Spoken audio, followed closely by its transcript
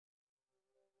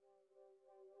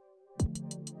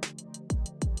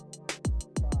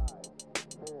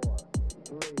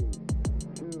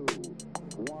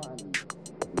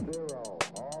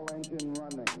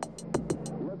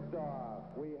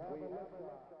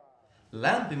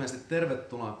Lämpimästi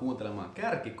tervetuloa kuuntelemaan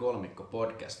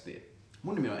Kärkikolmikko-podcastia.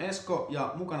 Mun nimi on Esko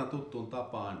ja mukana tuttuun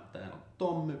tapaan täällä on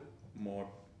Tommy. Moro.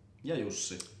 Ja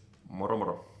Jussi. Moro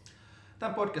moro.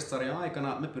 Tämän podcast-sarjan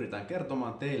aikana me pyritään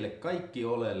kertomaan teille kaikki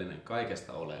oleellinen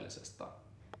kaikesta oleellisesta.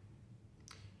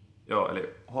 Joo,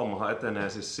 eli hommahan etenee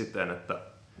siis siten, että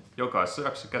jokaisessa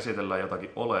jaksossa käsitellään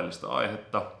jotakin oleellista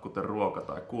aihetta, kuten ruoka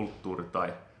tai kulttuuri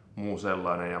tai muu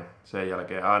sellainen, ja sen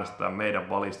jälkeen äänestetään meidän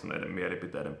valistuneiden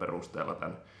mielipiteiden perusteella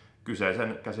tämän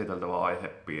kyseisen käsiteltävän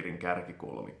aihepiirin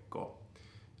kärkikolmikkoon.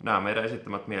 Nämä meidän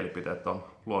esittämät mielipiteet on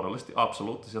luonnollisesti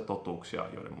absoluuttisia totuuksia,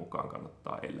 joiden mukaan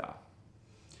kannattaa elää.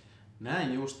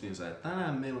 Näin justiinsa, ja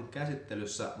tänään meillä on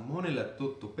käsittelyssä monille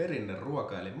tuttu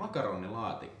perinneruoka eli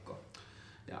makaronilaatikko.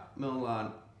 Ja me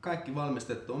ollaan kaikki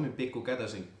valmistettu omin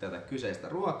pikkukätösin tätä kyseistä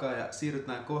ruokaa ja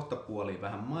siirrytään kohtapuoliin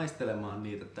vähän maistelemaan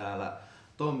niitä täällä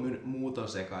Tommyn muuton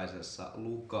sekaisessa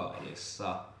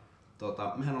lukaalissa.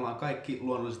 Mehän ollaan kaikki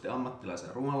luonnollisesti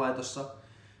ammattilaisia ruoanlaitossa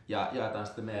ja jaetaan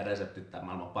sitten meidän reseptit tämän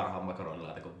maailman parhaan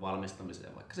makaronilaatikon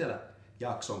valmistamiseen vaikka siellä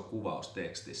jakson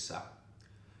kuvaustekstissä.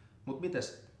 Mut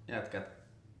mites jätkät,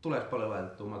 tuleeko paljon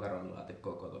laitettua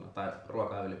makaronilaatikkoa kotona tai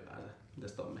ruokaa ylipäänsä?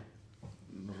 Mites Tommi?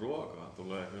 No, ruokaa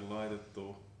tulee kyllä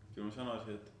laitettua. Kyllä mä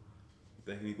sanoisin, että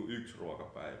ehkä niinku yksi ruoka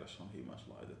päivässä on himas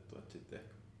laitettu, että sitten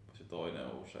ehkä se toinen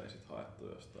on usein sit haettu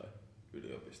jostain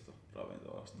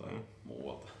yliopistoravintolasta tai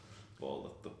muualta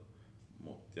poltettu.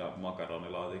 Ja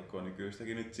makaronilaatikkoa, niin kyllä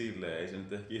sitäkin nyt silleen, ei se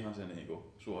nyt ehkä ihan se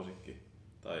niinku suosikki,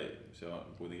 tai se on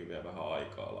kuitenkin vielä vähän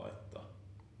aikaa laittaa.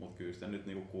 Mutta kyllä sitä nyt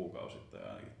niinku kuukausittain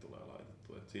ainakin tulee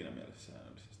laitettua, et siinä mielessä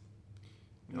säännöllisesti.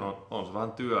 No, on se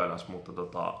vähän työläs, mutta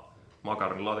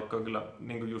makaronilaatikko on kyllä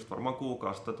niin just varmaan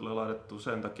kuukausista tulee laitettua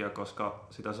sen takia, koska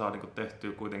sitä saa niin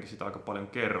tehtyä kuitenkin sitä aika paljon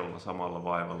kerralla samalla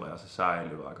vaivalla ja se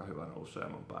säilyy aika hyvänä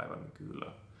useamman päivän, niin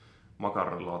kyllä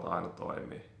makaronilaata aina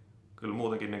toimii. Kyllä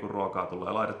muutenkin niin ruokaa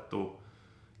tulee laitettua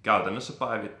käytännössä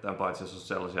päivittäin, paitsi jos on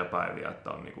sellaisia päiviä, että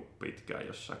on niin pitkään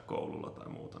jossain koululla tai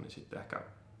muuta, niin sitten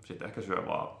ehkä syö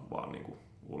vaan niin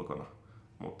ulkona.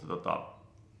 Mutta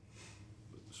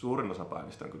suurin osa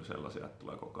päivistä on kyllä sellaisia, että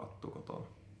tulee kokattua kotona.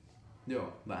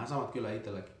 Joo, vähän samat kyllä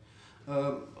itselläkin.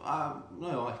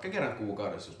 No joo, ehkä kerran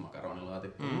kuukaudessa jos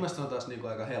makaronilaatikko. Mun mielestä se on taas niinku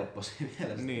aika helppo siinä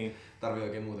mielessä. Niin. Tarvii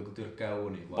oikein muuta kuin tyrkkää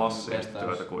uuniin. Passiivista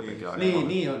työtä kuitenkin aika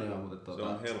niin on joo, mutta se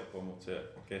on helppo, mutta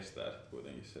se kestää sitten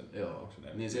kuitenkin sen. Joo.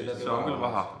 Se on kyllä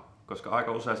vähän, koska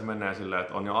aika usein se menee silleen,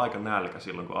 että on jo aika nälkä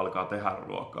silloin kun alkaa tehdä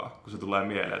ruokaa. Kun se tulee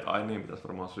mieleen, että ai niin, pitäisi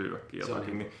varmaan syödäkin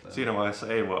jotakin, niin siinä vaiheessa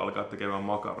ei voi alkaa tekemään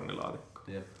makaronilaatikkoa.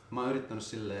 Jep. Mä oon yrittänyt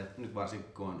silleen, että nyt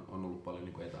varsinkin kun on ollut paljon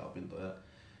niin etäopintoja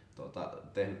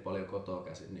tehnyt paljon kotoa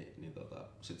käsin, niin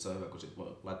sit se on hyvä, kun sit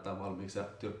voi laittaa valmiiksi ja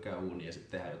tyrkkää uuniin ja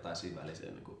sitten tehdä jotain siinä välissä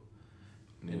ennen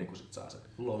kuin sit saa se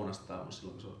lounastaamus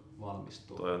silloin, kun se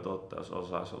valmistuu. Toi on totta, jos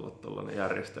osaisi olla tollainen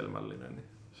järjestelmällinen, niin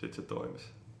sit se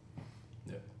toimisi.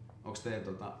 Jep. Onko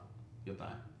teillä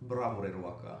jotain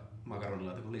bravuriruokaa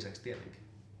makaronilaatikon lisäksi tietenkin?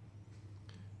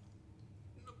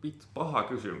 No, paha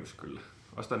kysymys kyllä.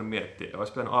 Olisi pitänyt miettiä,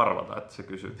 olisi pitänyt arvata, että sä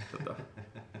kysyt tätä.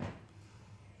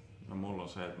 No mulla on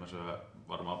se, että mä syön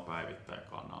varmaan päivittäin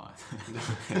kanaa.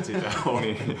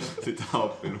 Sitä on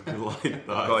oppinut kyllä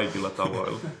laittaa. Kaikilla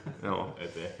tavoilla. Joo.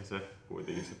 Et ehkä se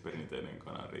kuitenkin se perinteinen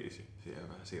kanariisi, siihen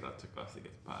vähän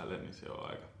sriracha-kastiket päälle, niin se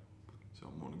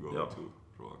on mun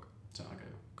go-to-ruoka. Se on aika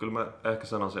hyvä. Kyllä mä ehkä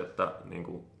sanoisin, että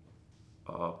niinku,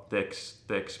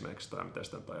 Tex-Mex tai miten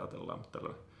sitä ajatellaan, mutta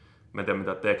mä en tiedä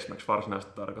mitä Tex-Mex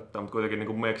varsinaisesti tarkoittaa, mutta kuitenkin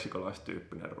niinku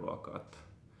meksikolaistyyppinen ruoka. Että,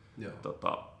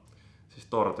 siis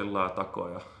tortillaa,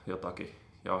 takoja, jotakin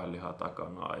jauhelihaa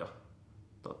takanaa ja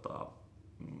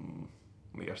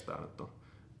mikäs tää nyt on,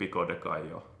 pico de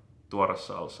gallo, tuore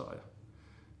salsaa. Ja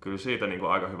kyllä siitä niinku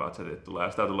aika hyvät setit tulee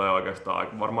ja sitä tulee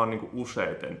oikeastaan varmaan niinku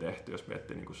useiten tehty, jos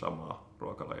miettii niinku samaa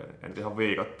ruokalajia. En ihan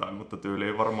viikoittain, mutta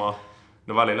tyyliin varmaan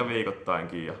välillä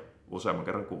viikoittainkin ja useamman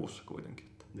kerran kuussa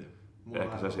kuitenkin.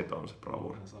 Ehkä se sit on se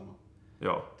bravuri.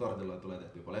 Joo. Tortilloja tulee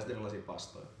tehtyä paljon. Ja sitten erilaisia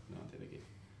pastoja. Ne on tietenkin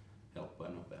helppoa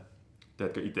ja nopea.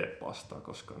 Teetkö itse pastaa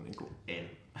koskaan niinku en.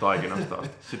 Taikinasta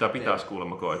asti? Sitä pitäisi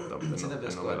kuulemma koittaa. Sitä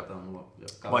pitäisi koittaa. Mulla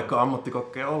vaikka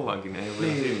ammattikokkeja ollaankin, niin ei ole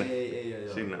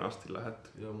vielä sinne joo. asti lähdetty.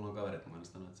 Joo, mulla on kaverit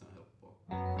mainistanut, että se on helppoa.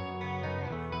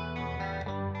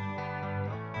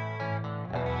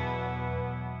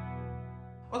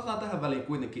 Otetaan tähän väliin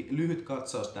kuitenkin lyhyt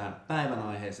katsaus tähän päivän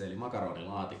aiheeseen eli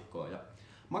makaronilaatikkoon. Ja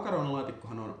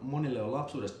makaronilaatikkohan on monille jo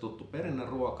lapsuudesta tuttu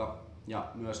perinneruoka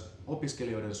ja myös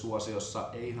opiskelijoiden suosiossa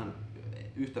ei ihan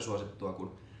yhtä suosittua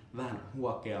kuin vähän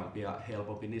huokeampi ja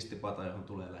helpompi nistipata, johon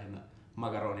tulee lähinnä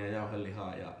makaronia,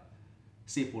 jauhelihaa ja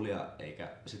sipulia eikä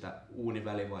sitä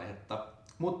uunivälivaihetta.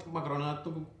 Mutta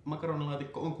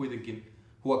makaronilaatikko on kuitenkin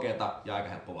huokeata ja aika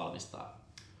helppo valmistaa.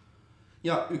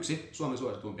 Ja yksi Suomen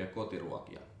suosituimpia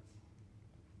kotiruokia.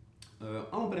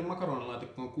 Alun perin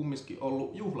makaronilaatikko on kumminkin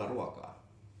ollut juhlaruokaa.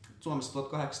 Suomessa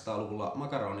 1800-luvulla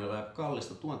makaroni oli aika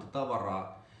kallista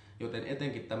tuontitavaraa, joten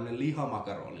etenkin tämmöinen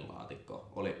lihamakaronilaatikko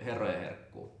oli herrojen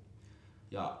herkku.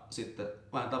 Ja sitten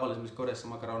vähän tavallisemmissa kodeissa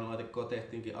makaronilaatikkoa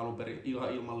tehtiinkin alun perin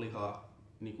ilman lihaa,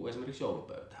 niin kuin esimerkiksi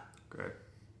joulupöytään. Okay.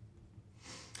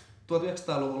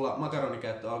 1900-luvulla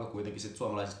makaronikäyttö alkoi kuitenkin sit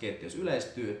suomalaisissa keittiöissä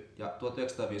yleistyä, ja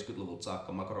 1950-luvulta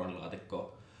saakka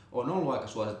makaronilaatikko on ollut aika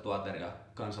suosittu ateria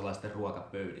kansalaisten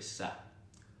ruokapöydissä.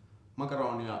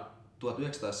 Makaronia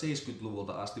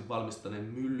 1970-luvulta asti valmistaneen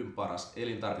Myllyn paras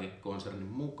elintarvikekonsernin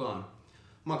mukaan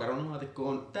makaronilaatikko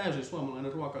on täysin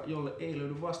suomalainen ruoka, jolle ei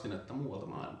löydy vastinetta muualta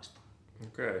maailmasta.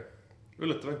 Okei.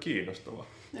 Yllättävän kiinnostavaa.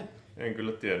 Ja. En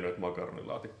kyllä tiennyt, että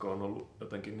makaronilaatikko on ollut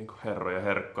jotenkin niin kuin herrojen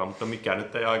herkkua, mutta mikä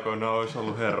nyt ei aikoinaan olisi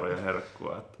ollut herrojen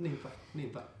herkkua. Että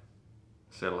Niinpä.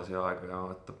 sellaisia aikoja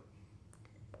on, että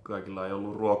kaikilla ei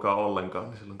ollut ruokaa ollenkaan,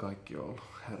 niin silloin kaikki on ollut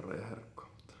herrojen herkkua.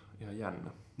 Ihan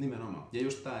jännä. Nimenomaan. Ja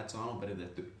just tää, että se on alun perin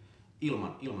tehty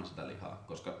ilman sitä lihaa,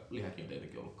 koska lihakin on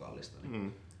tietenkin ollut kallista.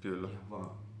 Niin kyllä. ihan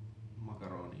vaan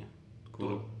makaronia.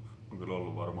 On kyllä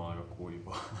ollut varmaan aika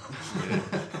kuivaa.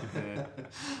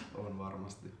 On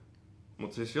varmasti.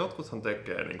 Mutta siis jotkuthan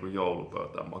tekee niinku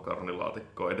joulupöytään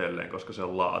makaronilaatikkoa edelleen, koska se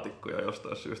on laatikko ja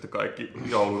jostain syystä kaikki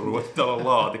jouluruot on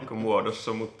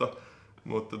laatikkomuodossa, mutta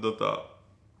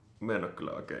mä en ole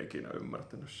kyllä oikein ikinä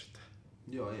ymmärtänyt sitä.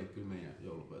 Joo, ei kyllä meidän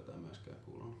joulupöytään myöskään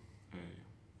kuulunut.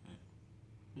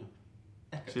 Ei.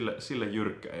 Ehkä. Sille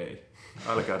jyrkkä ei.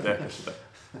 Älkää tehkö sitä.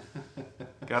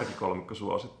 Kärkikolmikko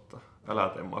suosittaa. Älä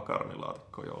tee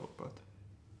makaronilaatikkoa joulupöytään.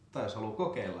 Tai jos haluaa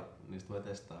kokeilla, niin voi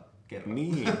testaa kerran.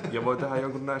 Niin, ja voi tehdä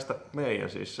jonkun näistä meidän,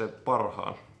 siis se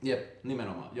parhaan. Jep,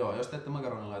 nimenomaan. Joo, jos teette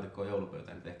makaronilaatikkoa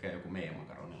joulupöytään, niin tehkää joku meidän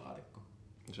makaronilaatikko.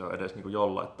 Se on edes niinku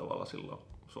jollain tavalla silloin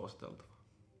suositeltava.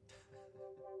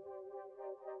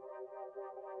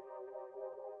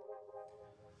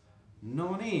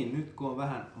 No niin, nyt kun on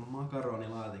vähän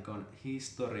makaronilaatikon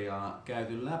historiaa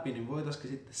käyty läpi, niin voitaisiin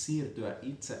sitten siirtyä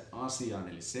itse asiaan,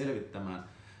 eli selvittämään,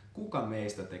 kuka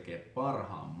meistä tekee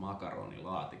parhaan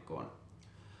makaronilaatikon.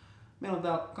 Meillä on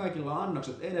täällä kaikilla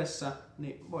annokset edessä,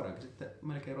 niin voidaankin sitten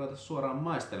melkein ruveta suoraan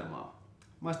maistelemaan.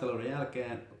 Maisteluiden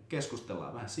jälkeen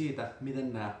keskustellaan vähän siitä,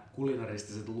 miten nämä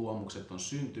kulinaristiset luomukset on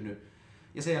syntynyt,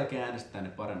 ja sen jälkeen äänestetään ne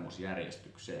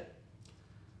paremmuusjärjestykseen.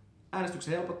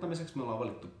 Äänestyksen helpottamiseksi me ollaan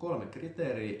valittu 3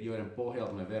 kriteeriä, joiden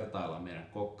pohjalta me vertaillaan meidän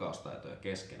kokkaustaitoja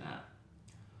keskenään.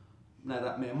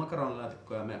 Näitä meidän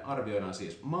makaronilaatikkoja me arvioidaan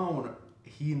siis maun,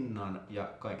 hinnan ja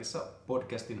kaikissa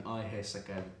podcastin aiheissa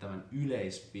käytettävän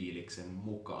yleisfiiliksen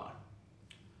mukaan.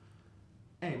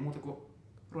 Ei muuta kuin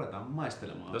ruvetaan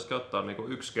maistelemaan. Pitäisikö ottaa niinku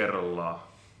yksi kerrallaan?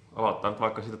 Aloittaa nyt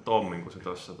vaikka siitä Tommin, kun se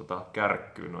tuossa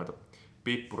kärkkyy noita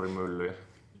pippurimyllyjä.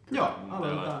 Joo,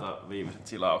 aloitetaan viimeiset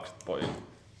silaukset pojille.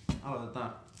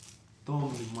 Aloitetaan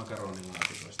Tommin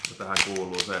makaronilaatikoista. Tähän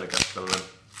kuuluu selkeästi tällainen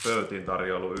pöytiin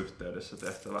tarjoilun yhteydessä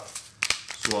tehtävä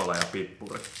suola ja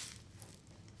pippuri.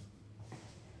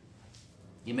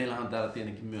 Ja meillähän on täällä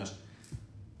tietenkin myös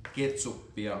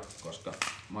ketsuppia, koska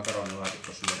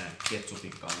makaronilaatikko syödään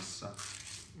ketsupin kanssa.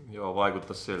 Joo,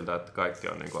 vaikuttaa siltä, että kaikki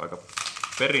on niinku aika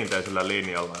perinteisellä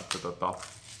linjalla, että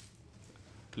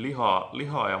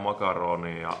lihaa ja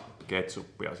makaronia ja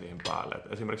ketsuppia siihen päälle.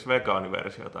 Et esimerkiksi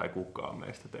vegaaniversiota ei kukaan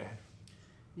meistä tehnyt.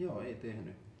 Joo, ei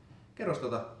tehnyt. Kerros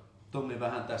Tommi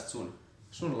vähän tästä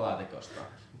sun laatikosta.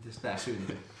 Miten tää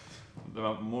syntyi?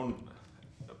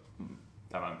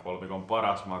 Tämän kolmikon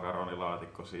paras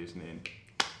makaronilaatikko siis niin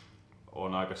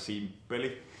on aika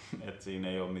simppeli, että siinä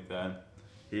ei ole mitään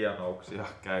hienouksia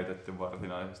käytetty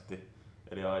varsinaisesti.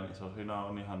 Eli ainesosina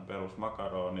on ihan perus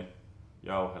makaroni,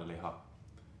 jauheliha,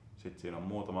 sitten siinä on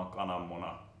muutama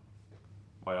kananmuna,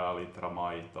 vajaa litra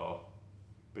maitoa,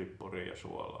 pippuria ja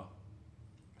suolaa.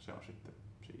 Se on sitten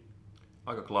siinä.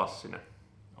 Aika klassinen.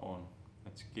 On.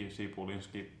 Et sipulin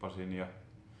skippasin ja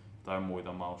tai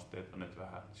muita mausteita nyt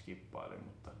vähän skippailin,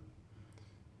 mutta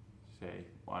se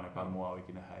ei ainakaan mua ole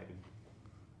ikinä häirinyt.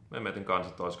 Mä mietin kanssa,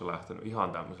 että olisiko lähtenyt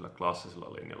ihan tämmöisellä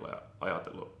klassisella linjalla ja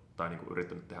ajatellut tai niinku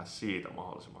yrittänyt tehdä siitä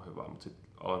mahdollisimman hyvää, mutta sitten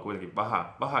aloin kuitenkin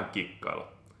vähän kikkailla.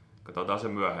 Katsotaan se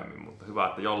myöhemmin, mutta hyvä,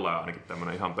 että jollain on ainakin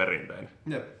tämmönen ihan perinteinen.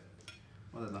 Jep.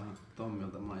 Otetaan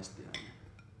Tommilta maistiainen.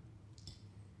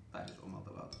 Tai siis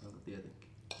omalta lautaselta tietenkin.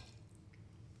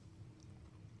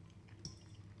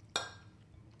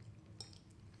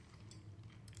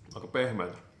 Aika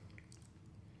pehmeätä.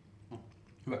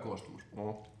 Hyvä koostumus.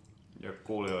 Ja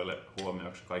kuulijoille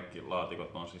huomioiksi kaikki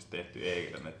laatikot on siis tehty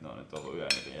eilen, että ne on nyt ollut yön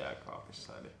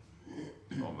jääkaapissa. Eli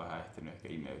on vähän ehtinyt ehkä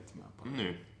imeytymään paljon.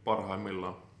 Niin,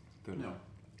 parhaimmillaan. Kyllä. Joo.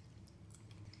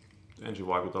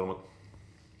 Ensivaikutelmat.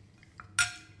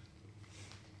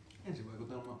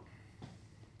 Ensivaikutelma.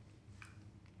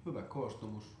 Hyvä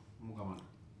koostumus, mukavan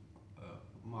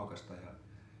maukasta ja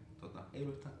ei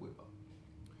ole yhtään kuivaa.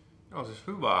 Joo, siis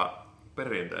hyvää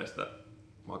perinteistä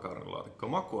makaronilaatikkoa.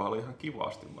 Makua oli ihan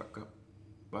kivasti, vaikka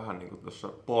vähän niin kuin tuossa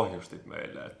pohjustit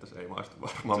meille, että se ei maistu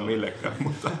varmaan millekään,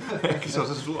 mutta ehkä se on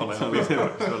se suola ja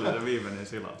pippuri. Se oli se viimeinen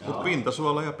sila. Mutta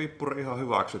pintasuola ja pippuri ihan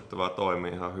hyväksyttävää,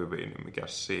 toimii ihan hyvin, niin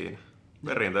mikäs siinä.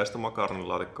 Perinteistä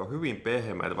makaronilaatikkoa on hyvin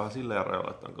pehmeitä, vähän silleen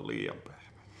rajoilla, että onko liian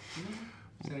pehmeä.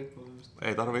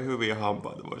 Ei tarvii hyviä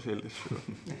hampaita, voi silti syödä.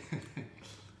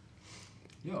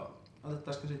 Joo,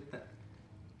 otettaisiko sitten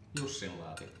Jussin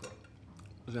laatikko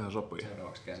Sehän sopii.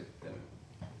 seuraavaksi käsittelyyn.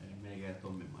 Eli meikä ja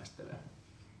Tommi maistelee.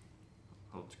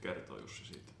 Haluatko kertoa Jussi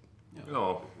siitä?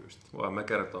 Joo, voimme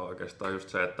kertoa oikeastaan just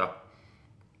se, että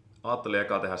ajattelin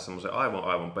eka tehdä semmoisen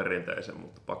aivan perinteisen,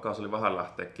 mutta pakkaas oli vähän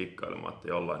lähteä kikkailemaan, että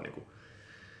jollain niinku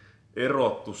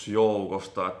erottus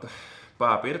joukosta, että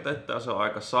pääpiirteittäin se on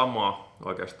aika sama,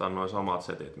 oikeastaan noin samat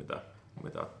setit,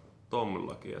 mitä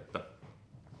Tommillakin, että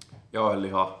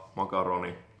jauheliha,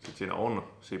 makaroni, sitten siinä on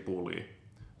sipulia,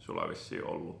 sulla ei vissiin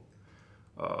ollut,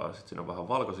 sitten siinä on vähän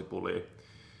valkosipulia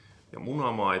ja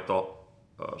munamaito,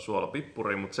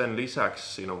 suolapippuri, mutta sen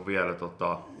lisäksi siinä on vielä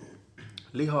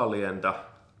lihalientä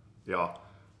ja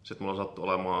sitten mulla sattui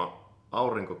olemaan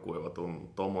aurinkokuivatun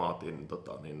tomaatin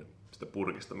sitä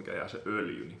purkista, mikä jää se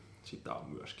öljy, niin sitä on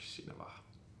myöskin siinä vähän.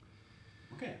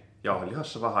 Okei.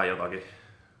 Jauhelihassa vähän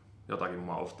jotakin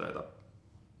mausteita,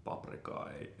 paprikaa,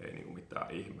 ei niinku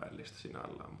mitään ihmeellistä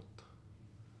sinällään, mutta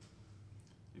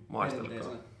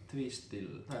maistelkaa.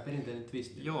 Perinteinen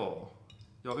twistillä.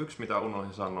 Joo, yksi mitä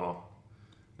unohdin sanoa,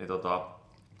 niin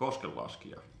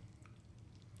koskenlaskija.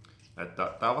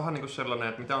 Että tää on vähän niinku sellainen,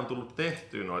 että mitä on tullut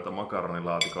tehtyä noita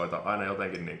makaronilaatikoita, aina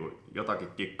jotenkin niinku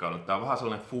jotakin kikkailut. Tää on vähän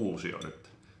sellainen fuusio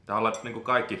nyt. Tää on laitettu niinku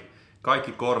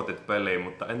kaikki kortit peliin,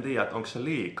 mutta en tiedä, että onko se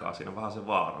liikaa. Siinä on vähän se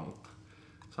vaara, mutta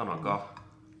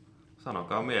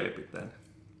sanokaa mielipiteen.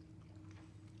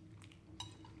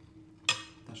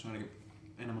 Tässä on ainakin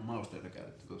enemmän mausteita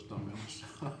käytetty tuossa Tommi omassa.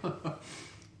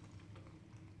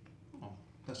 No,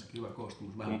 tässäkin hyvä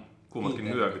koostumus. Kummatkin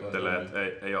nyökyttelee,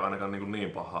 että ei ole ainakaan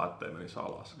niin pahaa, ettei menisi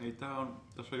alas. Ei,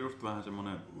 tässä on just vähän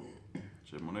semmonen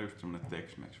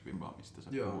Tex-Mex-viba, mistä sä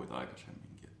puhuit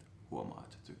aikaisemminkin, että huomaa,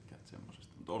 että sä tykkäät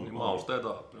semmosesta. Niin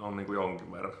mausteita on niinku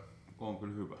jonkin verran. On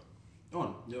kyllä hyvä.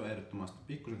 On, joo, ehdottomasti.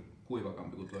 Pikkusen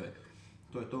kuivakampi kuin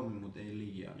toi Tommi, mutta ei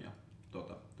liian. Ja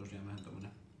tosiaan vähän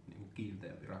tommonen niinku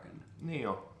kiinteämpi rakenne. Niin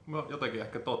joo. Mä oon jotenkin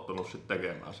ehkä tottunut sit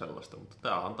tekemään sellaista, mutta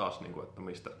tää on taas niinku, että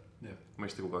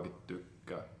mistä kukakin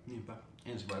tykkää. Niinpä.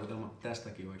 Ensivaikutelma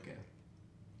tästäkin oikein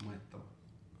maittava.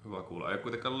 Hyvä kuulla. Ei ole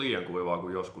kuitenkaan liian kuivaa,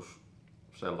 kun joskus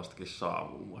sellaistakin saa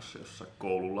muun muassa jossain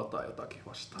koululla tai jotakin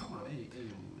vastaavaa. No, ei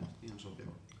ole mun mielestä ihan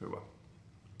sopiva. Hyvä.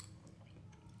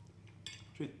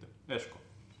 Sitten Esko.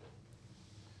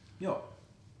 Joo.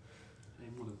 Ei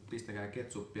muuta, pistäkää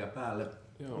ketsuppia päälle.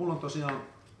 Joo. Mulla on tosiaan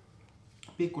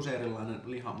pikkusen erilainen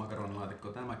lihamakaronilaatikko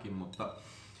tämäkin, mutta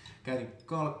käytin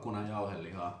kalkkuna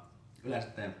jauhelihaa. Yleensä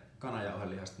teen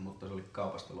kanajauhelihasta, mutta se oli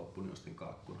kaupasta loppu, niin ostin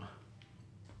kalkkunaa.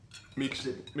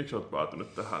 Miksi olet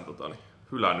päätynyt tähän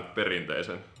hylännyt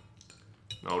perinteisen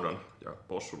naudan ja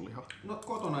possun lihaa? No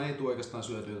kotona ei tule oikeastaan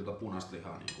syötyä punaista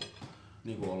lihaa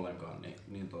niinku ollenkaan,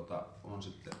 niin on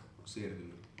sitten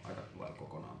siirtynyt aika lailla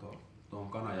kokonaan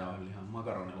tuohon kanajauhelihan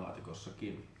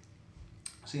makaronilaatikossakin.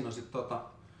 Siinä on sitten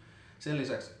sen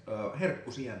lisäksi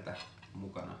herkkusientä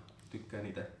mukana. Tykkään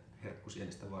niitä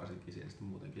herkkusienistä, varsinkin sienistä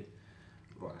muutenkin,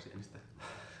 ruokasienistä.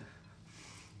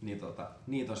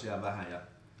 niin tosiaan vähän ja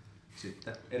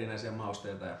sitten erinäisiä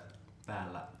mausteita ja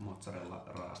päällä mozzarella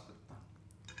raastetta.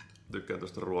 Tykkään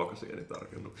tuosta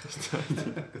ruokasienitarkennuksesta.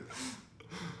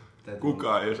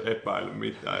 Kukaan ei edes epäily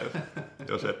mitään,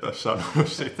 jos et ole sanonut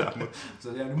sitä. Mutta se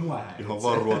on jäänyt mua häiritsee. ihan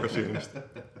vaan ruokasienistä.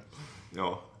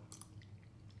 Joo.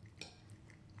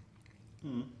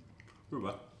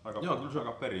 Hyvä. Kyllä se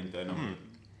aika perinteinen.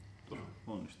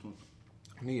 Onnistunut.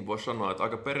 Niin, voisi sanoa, että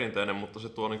aika perinteinen, mutta se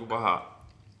tuo niinku vähän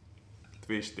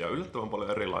twistiä. Yllättävän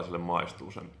paljon erilaisille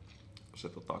maistuu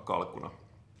se kalkkuna.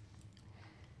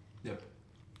 Jep.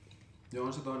 Joo,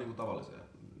 on se toi niinku tavalliseen.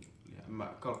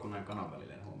 Mä kalkkuna ja kanan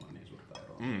välillä en huomaa niin suurta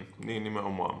eroa. Niin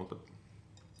nimenomaan, mutta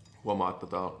huomaa, että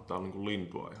tää on niinku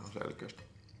lintua ihan selkeästi.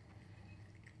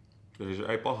 Ja siis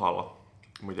ei pahalla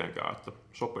mitenkään, että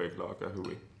sopii kyllä oikein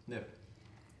hyvin. Jep.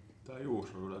 Tää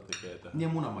juuso kyllä tekee tähän. Ja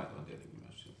munamaito on tietenkin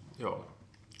myös. Joo.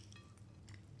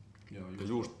 Ja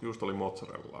just oli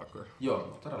mozzarellaa. Joo,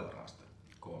 mozzarella raaste.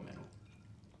 K-menu.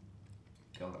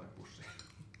 keltainen pussi.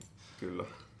 Kyllä.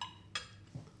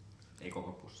 Ei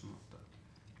koko pussi, mutta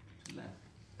silleen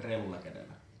relulla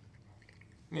kädellä.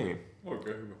 Niin.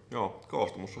 Oikein hyvä. Joo,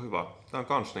 koostumus on hyvä. Tää on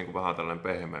kans niinku vähän tällainen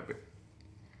pehmeämpi.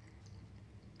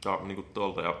 Ja niinku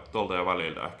tolta ja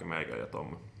väliltä ehkä meikä ja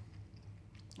Tommi.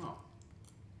 No.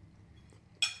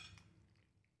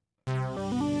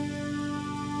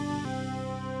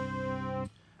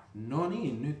 No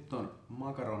niin, nyt on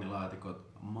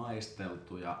makaronilaatikot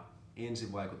maisteltu ja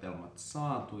ensivaikutelmat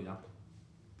saatu ja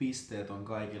pisteet on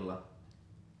kaikilla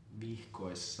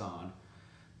vihkoissaan.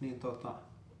 Niin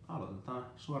aloitetaan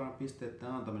suoraan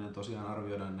pisteiden antaminen. Tosiaan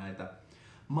arvioidaan näitä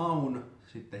maun,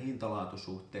 sitten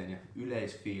hintalaatusuhteen ja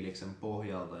yleisfiiliksen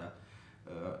pohjalta. Ja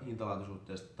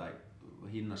hintalaatusuhteesta tai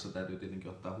hinnassa täytyy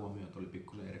tietenkin ottaa huomioon, että oli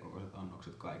pikkusen erikokoiset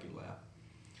annokset kaikilla. Ja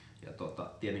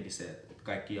tietenkin se, että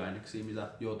kaikki aineksia,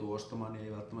 mitä joutuu ostamaan, niin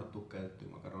ei välttämättä tule käytettyä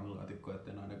makaronilaatikkoa,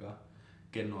 ettei ainakaan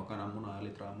kennoa, kananmunaa ja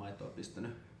litraa maitoa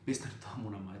pistänyt tuohon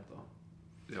munamaitoon.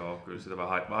 Joo, kyllä sitä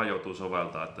vähän joutuu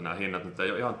soveltaa, että nämä hinnat nyt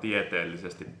ei ole ihan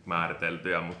tieteellisesti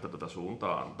määriteltyjä, mutta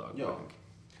suuntaa antaa kuitenkin.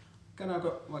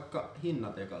 Käydäänkö vaikka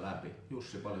hinnat eka läpi?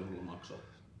 Jussi, paljon sulla maksoi?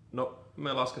 No,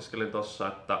 me laskeskelin tossa,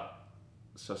 että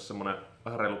se olisi semmonen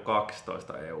vähän reilu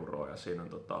 12 € ja siinä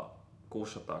on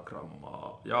 600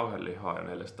 grammaa jauhelihaa ja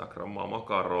 400 grammaa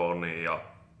makaronia ja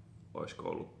olisiko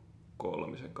ollut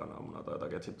 3 kananmunaa tai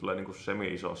jotakin, että sitten tulee niinku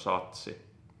semi-iso satsi.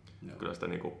 Joo. Kyllä sitä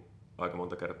niinku aika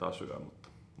monta kertaa syö,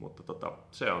 mutta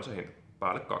se on se hinta,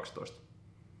 päälle 12.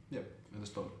 Jep, entäs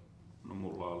Tommi? No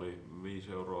mulla oli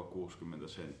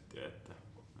 5,60 €, että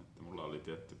mulla oli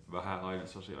tietty vähän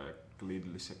ainesosia ja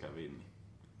Lidlissä kävin, niin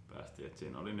päästiin, että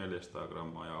siinä oli 400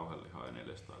 grammaa jauhelihaa ja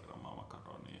 400 grammaa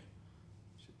makaronia,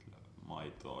 sitten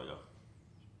maitoa ja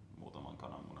muutaman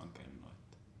kananmunan kenno.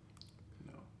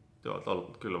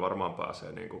 Joo, kyllä varmaan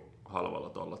pääsee niinku halvalla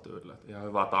tuolla tyylillä. Ihan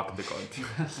hyvää taktikointia.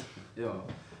 Joo,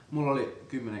 mulla oli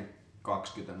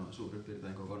 10,20 noin suurin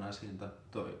piirtein kokonaishinta.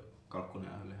 Toi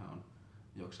kalkkunijauheliha on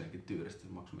jokseenkin tyyristä, se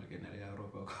maksoi melkein 4 €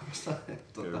 kaupassa.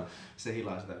 Se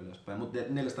hilaa sitä ylöspäin, mutta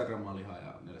 400 grammaa lihaa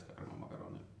ja 400 grammaa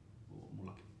makaronia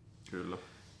mullakin. Kyllä.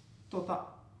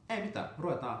 Ei mitään,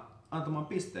 ruvetaan antamaan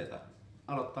pisteitä.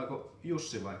 Aloittaako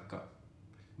Jussi vaikka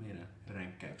meidän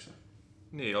renkkäyksen?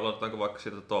 Niin, aloitetaanko vaikka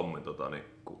siitä Tommin, niin,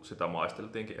 kun sitä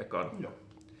maisteltiinkin ekan. Joo.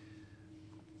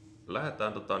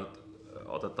 Lähdetään nyt,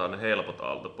 otetaan ne helpot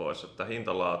alta pois, että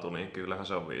hintalaatu, niin kyllähän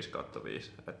se on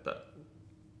 5/5. Että,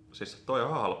 siis toi on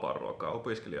ihan halpaa ruokaa,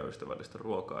 opiskelijaystävällistä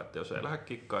ruokaa, että jos ei lähde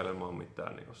kikkailemaan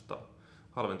mitään, niin ostaa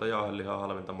halvinta jauhelihaa,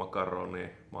 halvinta makaronia,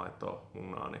 maitoa,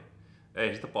 munaa, niin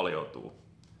ei sitä paljon tuu.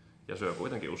 Ja syö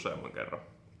kuitenkin useamman kerran.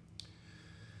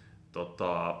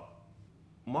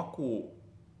 Maku,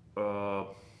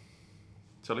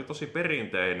 se oli tosi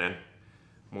perinteinen,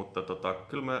 mutta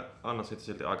kyllä mä annan siitä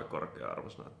silti aika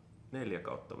korkea-arvoisena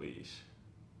 4/5.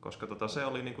 Koska se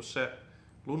oli niinku se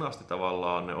lunasti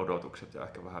tavallaan ne odotukset ja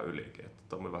ehkä vähän ylikin. Että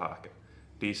Tommi vähän ehkä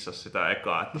dissasi sitä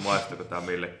ekaa, että maistuiko tää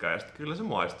millekään. Ja sitten kyllä se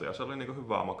maistui ja se oli niinku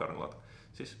hyvää makaronilaatikkoa.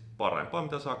 Siis parempaa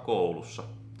mitä saa koulussa.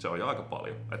 Se on jo aika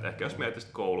paljon. Et ehkä jos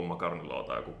mietisit koulun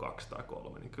makaronilaatikkoa joku 2 tai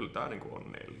 3, niin kyllä tää niinku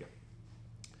on 4.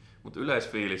 Mutta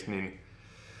yleisfiilis, niin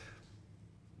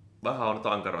vähän on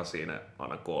tankara siinä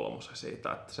aina 3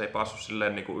 siitä, että se ei päässyt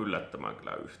silleen niinku yllättämään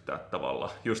kyllä yhtään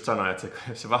tavallaan. Just sanoin, että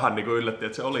se vähän niinku yllätti,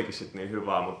 että se olikin sit niin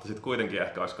hyvää, mutta sit kuitenkin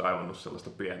ehkä olisi kaivannut sellaista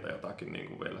pientä jotakin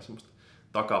niinku vielä semmoista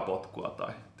takapotkua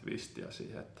tai twistiä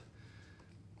siihen, että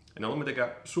en ollut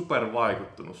mitenkään super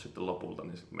vaikuttunut sitten lopulta,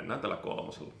 niin mennään tällä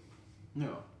 3.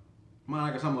 Joo. Mä oon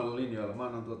aika samoilla linjoilla. Mä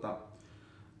annan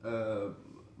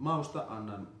mausta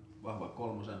annan vahva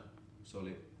 3. Se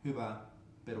oli hyvää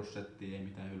perussettiä, ei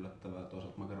mitään yllättävää.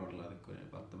 Toisaalta makaronilaatikko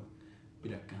ei välttämättä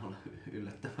pidäkään olla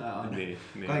yllättävää aina niin.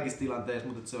 kaikissa tilanteissa,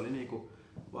 mutta se oli niinku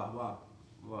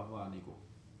vahvaa niinku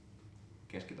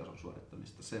keskitason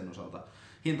suorittamista sen osalta.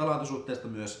 Hintalaatusuhteesta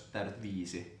myös täydet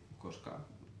 5, koska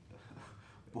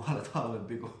puolet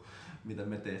halvempi kuin mitä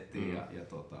me tehtiin ja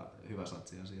hyvä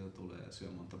satsihan siitä tulee ja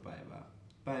syö monta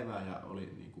päivää ja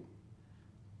oli niinku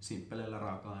simppeleillä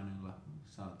raaka-aineilla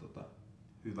saa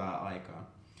hyvää aikaan.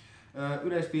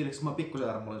 Yleisfiiliksi mä oon pikkusen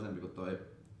armollisempi kuin toi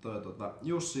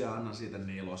Jussi ja annan siitä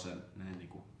 4 näin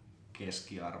niinku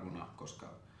keskiarvona, koska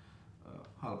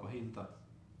halpa hinta,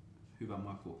 hyvä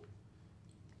maku,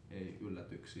 ei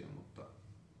yllätyksiä, mutta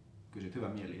kyllä sit hyvä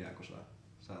mieli jää, kun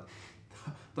saa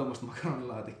tuommoista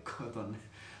makaronilaatikkoa tonne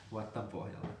vaihtaan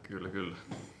pohjalle. Kyllä.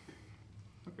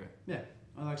 Okei.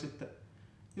 Otetaanko sitten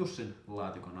Jussin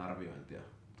laatikon arviointia?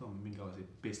 Tommi, minkälaisia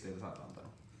pisteitä sä oot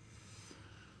antanut?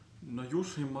 No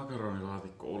Jussin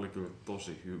makaronilaatikko oli kyllä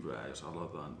tosi hyvää, jos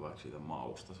aloitetaan vaikka siitä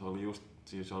mausta. Se oli just,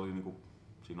 siinä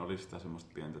siinä oli sitä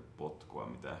semmoista pientä potkua,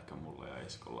 mitä ehkä mulla ja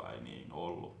Eskolla ei niin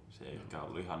ollut. Se ei ehkä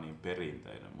ollut ihan niin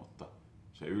perinteinen, mutta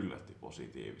se yllätti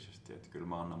positiivisesti. Että kyllä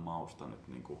mä annan mausta nyt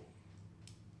niinku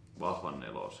vahvan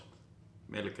 4.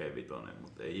 Melkein 5,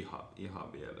 mutta ei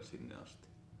ihan vielä sinne asti.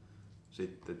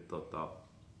 Sitten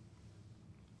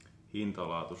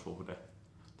hintalaatusuhde.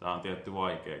 Tää on tietty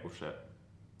vaikea, kun se,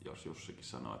 jos Jussikin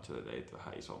sanoo, että sä teit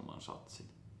vähän isomman satsin.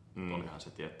 Olihan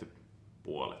se tietty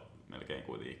puolet, melkein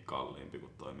kuitenkin kalliimpi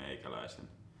kuin toi meikäläisen.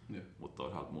 Mutta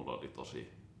toisaalta mulla oli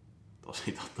tosi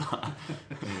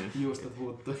Juustot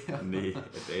puuttui. Niin,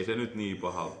 et ei se nyt niin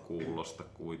pahalta kuulosta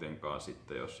kuitenkaan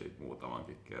sitten, jos siitä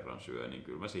muutamankin kerran syö, niin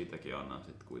kyllä mä siitäkin annan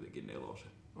sitten kuitenkin 4.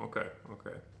 Okei.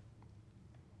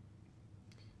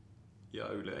 Ja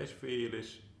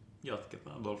yleisfiilis,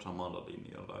 jatketaan tuolla samalla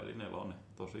linjalla, eli 4,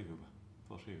 tosi hyvä.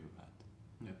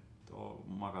 Tuo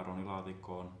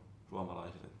makaronilaatikko on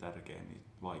suomalaisille tärkein, niin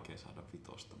vaikea saada 5,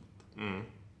 mutta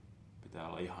pitää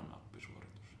olla ihan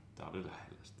nappisuoritus. Tää oli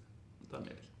lähellä sitä, mutta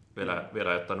 4.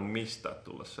 Vielä ei ottanut mistään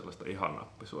tulla sellaista ihan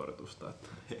nappisuoritusta, että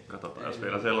katsotaan, jos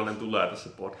vielä sellainen tulee tässä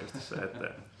podcastissa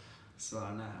eteen.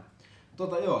 Saa nähdä.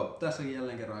 Tässäkin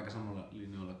jälleen kerran aika samalla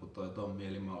linjoilla kuin toi Tommi,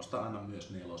 eli mausta annan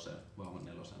myös 4, vahvan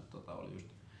 4. Oli just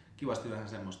kivasti vähän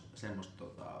semmoista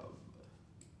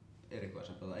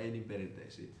erikoisempaa, ei niin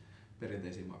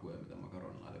perinteisiä makuja, mitä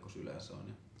makaronilaatikossa yleensä on.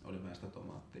 Ja oli vähän sitä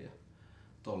tomaattia ja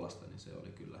tollasta, niin se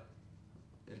oli kyllä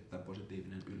erittäin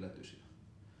positiivinen yllätys. Ja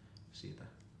siitä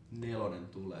 4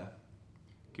 tulee.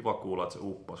 Kiva kuulla, että se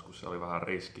upposi, kun se oli vähän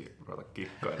riski ruveta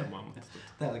kikkailemaan. Mutta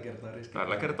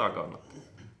Tällä kertaa kannattaa.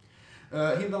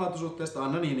 Hintalaatusuhteesta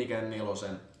annan niin ikään 4.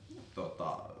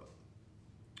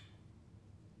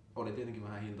 Oli tietenkin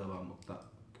vähän hintavaa, mutta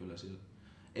kyllä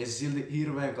ei se silti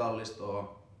hirveän kallista ole,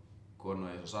 kun on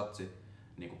noin iso satsi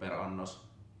niin kuin per annos.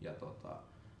 Ja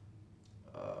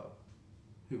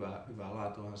hyvää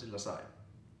laatuahan sillä sai.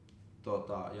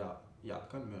 Ja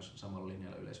jatkan myös samalla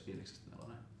linjalla yleisfiiliksestä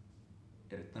 4.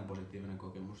 Erittäin positiivinen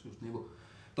kokemus. Just niin kuin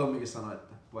Tommikin sanoi,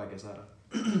 että vaikea saada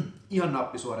ihan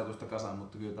nappisuoritusta kasaan,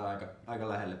 mutta kyllä tämä aika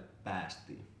lähelle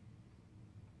päästiin.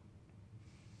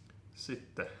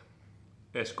 Sitten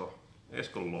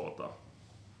Eskon luota.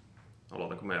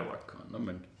 Aloitanko meidän vaikka? No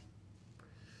mennä.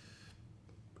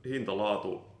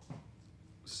 Hintalaatu,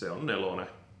 se on 4.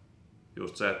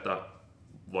 Just se, että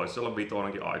voisi olla 5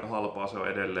 aika halpaa, se on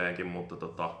edelleenkin, mutta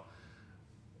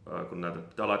kun näitä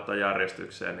pitää laittaa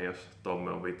järjestykseen, niin jos Tommi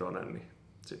on 5, niin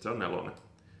sitten se on 4.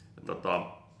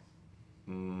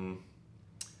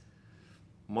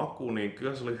 Maku, niin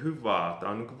kyllä se oli hyvää. Tää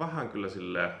on niin vähän kyllä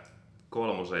silleen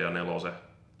 3 ja 4.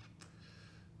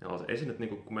 Ei se nyt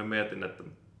niinku, kun mä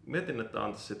mietin, että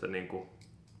antaisi sitä niinku,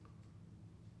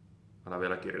 älä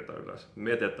vielä kirjoita ylös.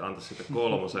 Mietin, että antaisi sitä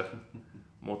 3,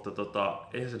 mutta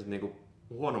eihän se nyt niinku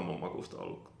huonomman makusta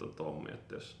ollut kuin tuon Tommi,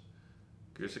 että jos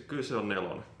kyllä se on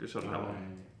 4. Kyllä se on 4.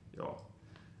 Joo.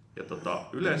 Ja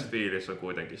yleisfiilis on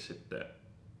kuitenkin sitten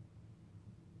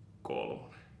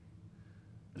 3.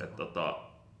 että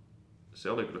se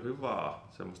oli kyllä hyvää,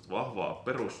 semmoista vahvaa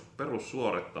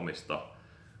perussuorittamista,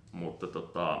 mutta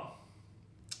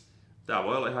tää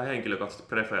voi olla ihan henkilökohtaisista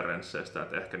preferensseistä,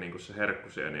 että ehkä niinku se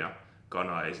herkkusieni ja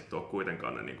kana ei sit ole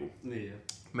kuitenkaan ne niinku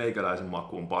meikäläisen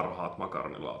makuun parhaat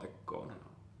makaronilaatikkoon.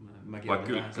 Vaikka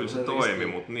kyllä se toimi,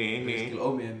 mutta niin.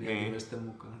 Omien mielipisten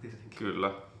mukaan tietenkin.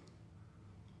 Kyllä.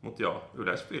 Mut joo,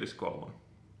 yleisfiilis 3.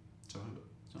 Se on hyvä.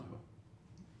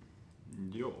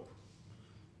 Joo.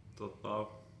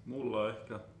 Mulla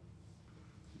ehkä,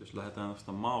 jos lähdetään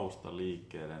tuosta mausta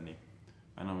liikkeelle, niin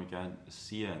mä en ole mikään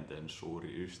sienten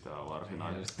suuri ystävä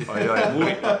varsinaisesti.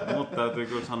 Mutta täytyy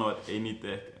kyllä sanoa, että ei niitä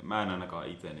mä en ainakaan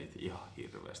itse niitä ihan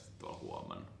hirveästi tuolla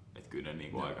huomannut. Että kyllä ne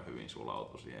niinku aika hyvin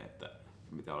sulautui siihen, että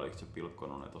mitä oliko se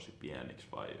pilkkonut ne tosi pieniksi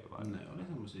vai? Ne oli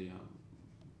semmosia ihan,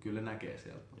 kyllä näkee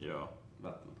sieltä. Joo.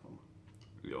 Välttämättä homma.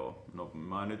 Joo, no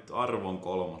mä nyt arvon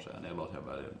 3 ja 4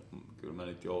 välillä, kyllä mä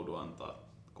nyt joudun antaa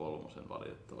 3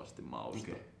 valitettavasti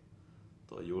mausta. Okay.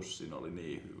 Tuo Jussin oli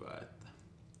niin hyvä, että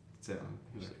se on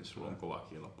hyvä. Sulla on kova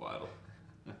kilpailu.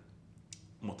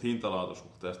 Mut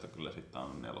hintalaatusuhteesta kyllä sitten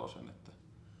on 4,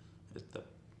 että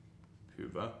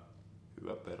hyvä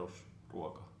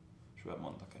perusruoka, syö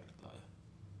monta kertaa ja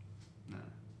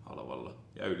halvalla.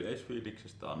 Ja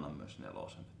yleisfiiliksestä annan myös 4.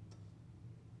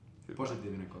 Hyvä.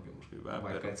 Positiivinen kokemus, hyvää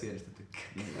vaikka et sielistä tykkää.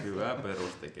 Hyvää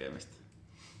perustekemistä.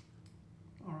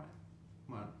 Alright.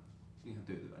 Mä oon ihan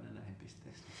tyytyväinen näihin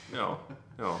pisteisiin.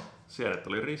 Joo. Sienet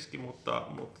oli riski, mutta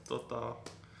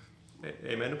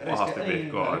ei mennyt pahasti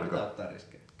vihkoon ainakaan. Pitää ottaa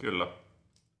riskejä. Kyllä.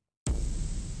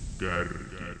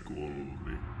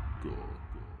 Kärkikolmikko.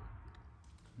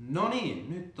 No niin,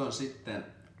 nyt on sitten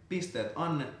pisteet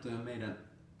annettu ja meidän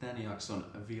tämän jakson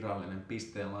virallinen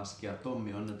pisteenlaskija.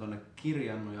 Tommi on ne tonne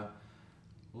kirjannut ja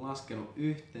laskenut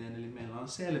yhteen, eli meillä on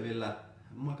selvillä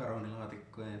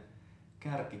makaronilaatikkojen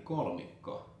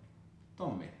kärkikolmikko.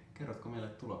 Tommi, kerrotko meille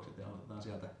tulokset ja aloitetaan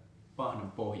sieltä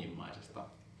pahnan pohjimmaisesta.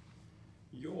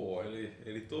 Joo,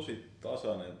 eli tosi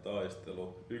tasainen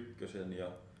taistelu. Ykkösen ja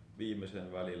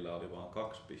viimeisen välillä oli vain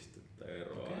 2 pistettä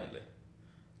eroa. Okei.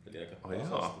 Eli aika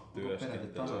tasaisesti työskentelyä. Onko peräti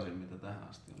tasaisin mitä tähän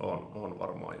asti On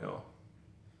varmaan joo.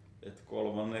 Et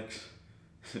kolmanneksi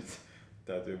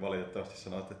täytyy valitettavasti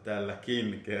sanoa, että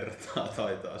tälläkin kertaa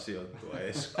taitaa sijoittua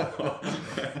Esko.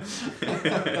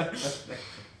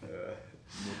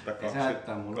 Mutta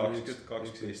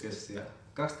 22 pistettä.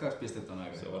 22 pistettä on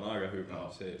aika Se hyvä. on aika hyvä.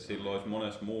 Joo. Silloin olisi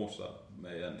monessa muussa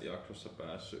meidän jaksossa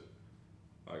päässyt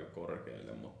aika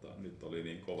korkealle, mutta nyt oli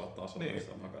niin kova taso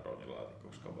niistä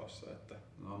makaronilaatikossa kavassa, että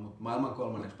No, mutta maailman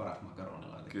 3. paras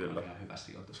makaronilaatikko Kyllä. on ihan hyvä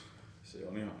sijoitus. se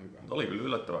on ihan hyvä. Oli kyllä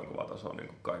yllättävän kova taso niin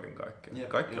kuin kaiken kaikkiaan. Jep,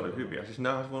 Kaikki joo. oli hyviä. Siis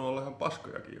näähän olisi voinut olla ihan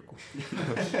paskojakin joku.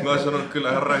 Mä olisin sanonut kyllä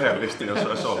ihan rehellisesti, jos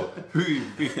olisi ollut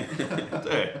hyviä.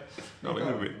 Ne oli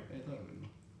hyviä. Ei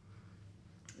tarvinnut.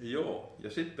 Joo,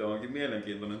 ja sitten onkin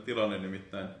mielenkiintoinen tilanne,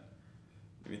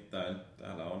 nimittäin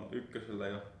täällä on ykkösellä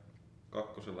ja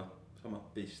kakkosella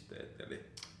samat pisteet, eli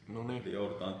No niin.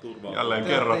 joudutaan turvaamaan. Jälleen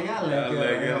kerran.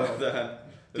 Jälleen kerran. tähän.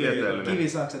 Tieteellinen.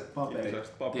 Kivisakset paperi.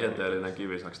 Tieteellinen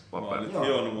kivisakset Mä oon paperi. nyt Joo.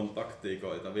 hionut mun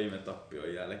taktiikoita viime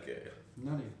tappion jälkeen.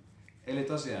 No niin. Eli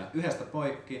tosiaan yhdestä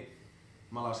poikki.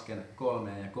 Mä lasken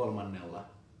 3 ja kolmannella.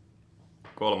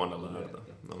 Kolmannella kertaa.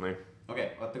 No niin,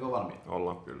 Okei, ootteko valmiita?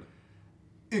 ollaan kyllä.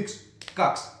 1,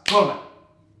 2, 3.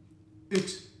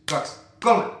 1, 2,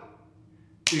 3.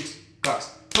 1,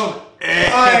 2, 3.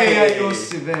 Ai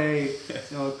Jussi vei.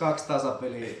 Se on 2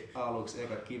 tasapeliä aluksi,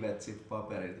 eka kivet, sit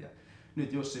paperit. Ja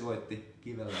nyt Jussi voitti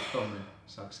kivellä Tommin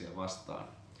saksia vastaan.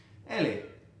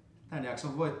 Eli tämän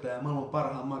jakson voittaja ja maailman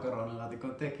parhaan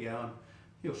makaronilaatikon tekijä on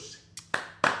Jussi.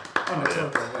 Onneksi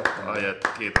olkoon voittaja. Ai et,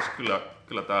 kiitos.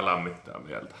 Kyllä tää lämmittää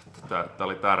mieltä. Tää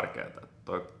oli tärkeää.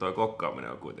 Toi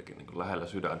kokkaaminen on kuitenkin niin kuin lähellä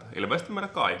sydäntä. Ilmeisesti meillä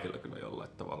kaikilla kyllä jollain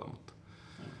tavalla, mutta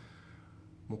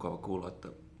mukava kuulla, että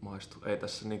maistuu. Ei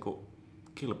tässä niinku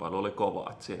kilpailu oli kova,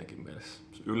 että siinäkin mielessä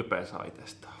ylpeä saa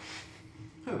itsestään.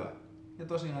 Hyvä. Ja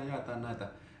tosiaan jaetaan näitä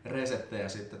reseptejä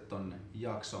sitten tonne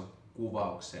jakson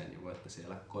kuvaukseen, niin voitte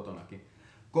siellä kotonakin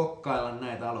kokkailla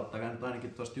näitä. Aloittakaa nyt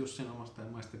ainakin tuosta Jussin omasta ja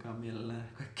maistakaa mielellään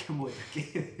kaikkia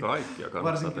muitakin. Kaikkia kannattaa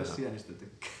Varsinkin tehdä. jos sienistä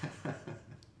tykkää.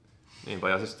 Niinpä,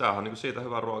 ja siis tämähän on niinku siitä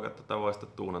hyvä ruoka, että tätä voi sitten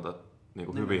tuunata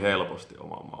niinku hyvin helposti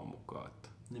oman maan mukaan. Että.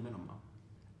 Nimenomaan.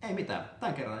 Ei mitään.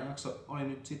 Tämän kerran jakso oli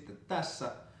nyt sitten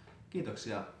tässä.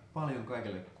 Kiitoksia paljon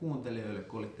kaikille kuuntelijoille,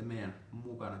 kun olitte meidän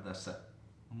mukana tässä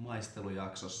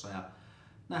maistelujaksossa. Ja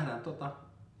nähdään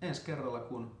ensi kerralla,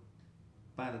 kun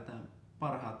päätetään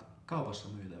parhaat kaupassa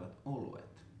myytävät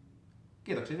oluet.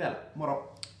 Kiitoksia vielä.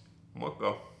 Moro!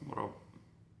 Moikka! Moro!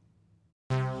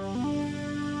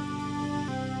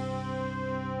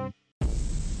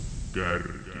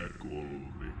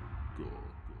 Kärkikolmikko.